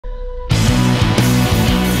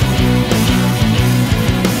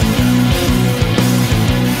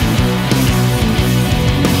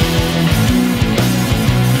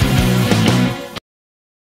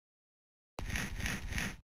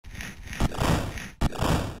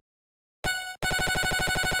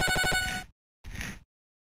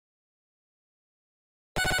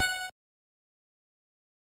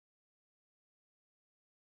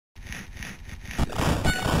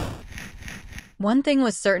One thing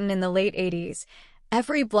was certain in the late 80s,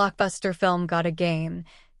 every blockbuster film got a game,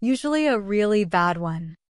 usually a really bad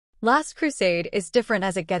one. Last Crusade is different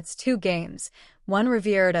as it gets two games, one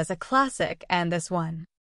revered as a classic and this one.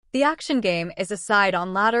 The action game is a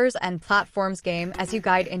side-on-ladders and platforms game as you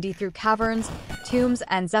guide Indy through caverns, tombs,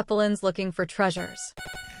 and zeppelins looking for treasures.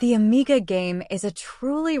 The Amiga game is a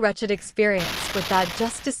truly wretched experience with that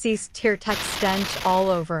just-deceased Tait stench all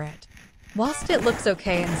over it. Whilst it looks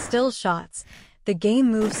okay in still shots, the game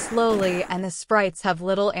moves slowly and the sprites have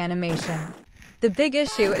little animation. The big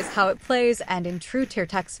issue is how it plays, and in true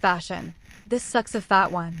Tait fashion, this sucks a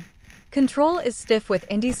fat one. Control is stiff with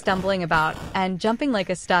Indy stumbling about and jumping like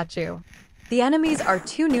a statue. The enemies are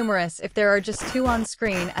too numerous if there are just two on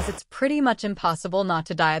screen, as it's pretty much impossible not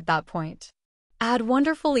to die at that point. Add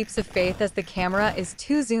wonderful leaps of faith as the camera is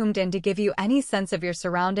too zoomed in to give you any sense of your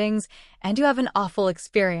surroundings, and you have an awful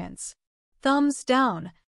experience. Thumbs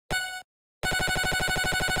down.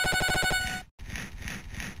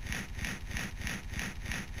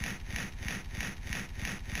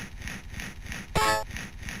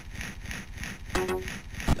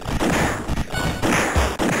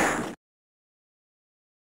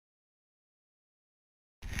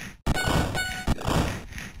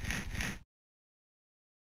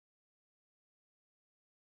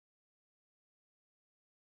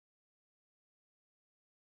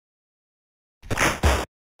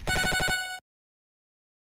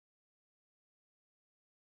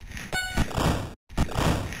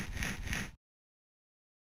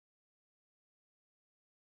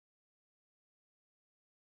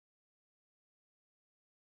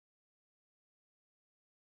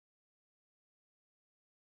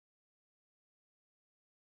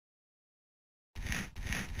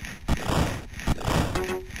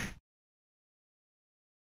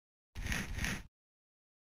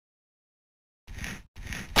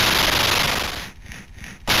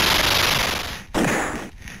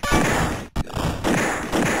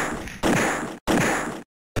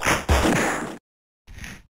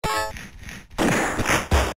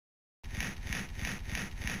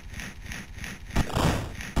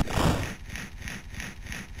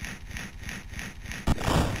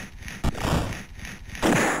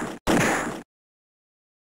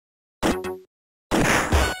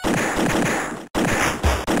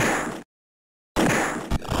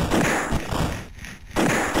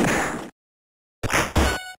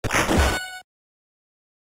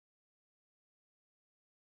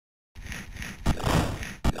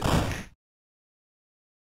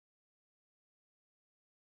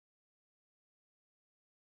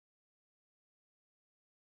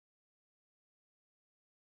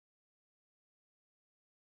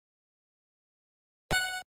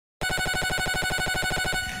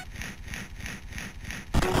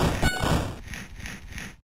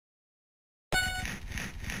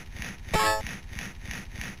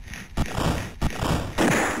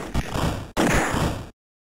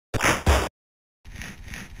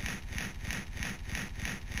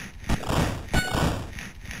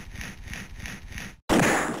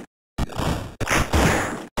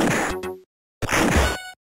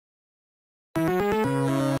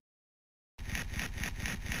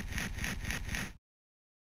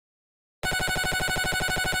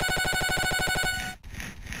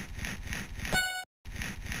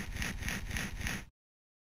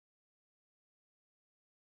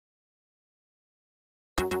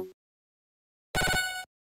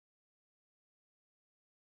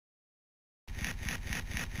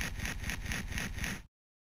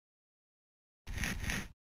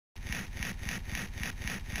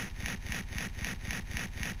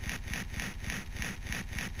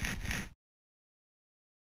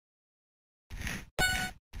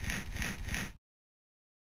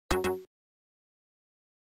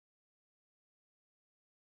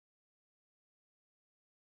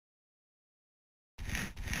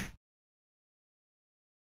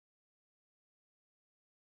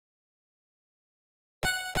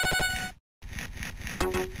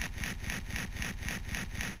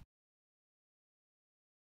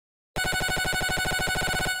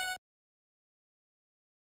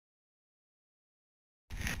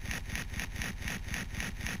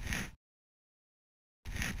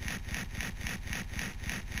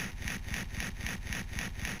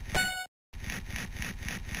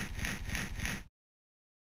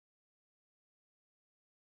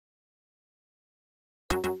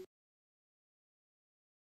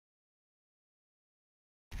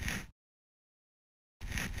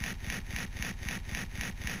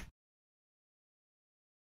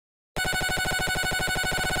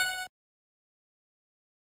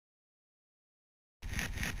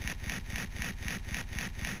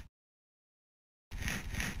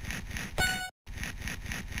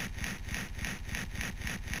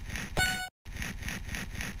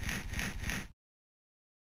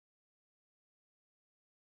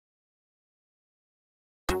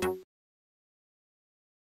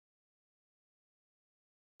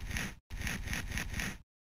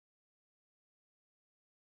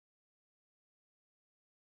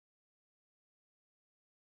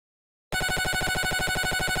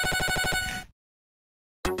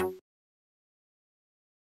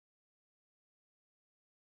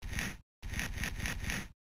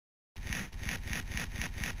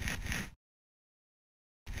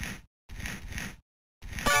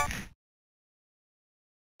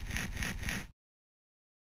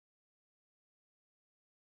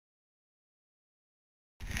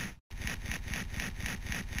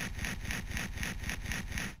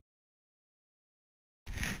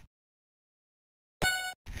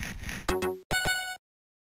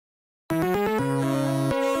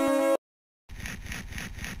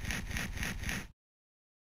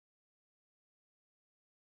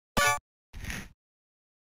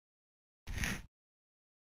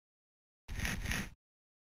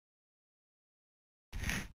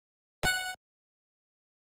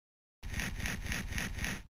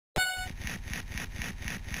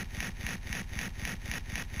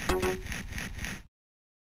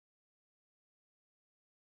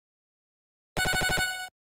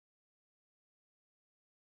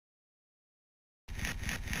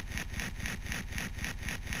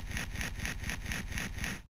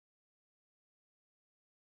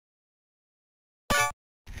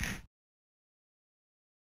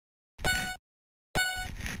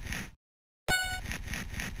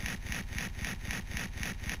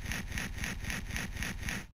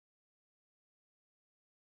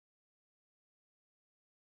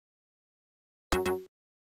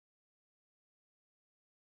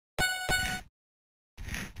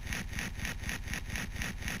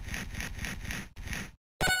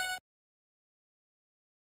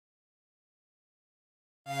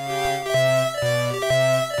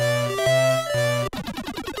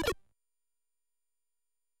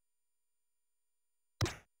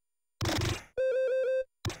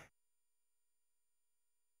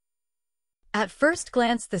 At first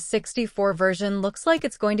glance, the 64 version looks like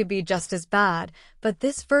it's going to be just as bad, but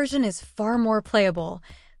this version is far more playable,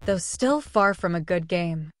 though still far from a good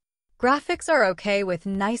game. Graphics are okay with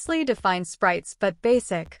nicely defined sprites but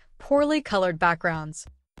basic, poorly colored backgrounds.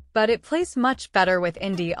 But it plays much better with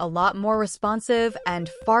indie, a lot more responsive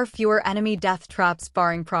and far fewer enemy death traps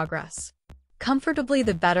barring progress. Comfortably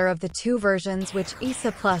the better of the two versions, which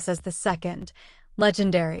ISA Plus as the second.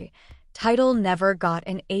 Legendary. Title never got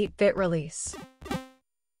an 8-bit release.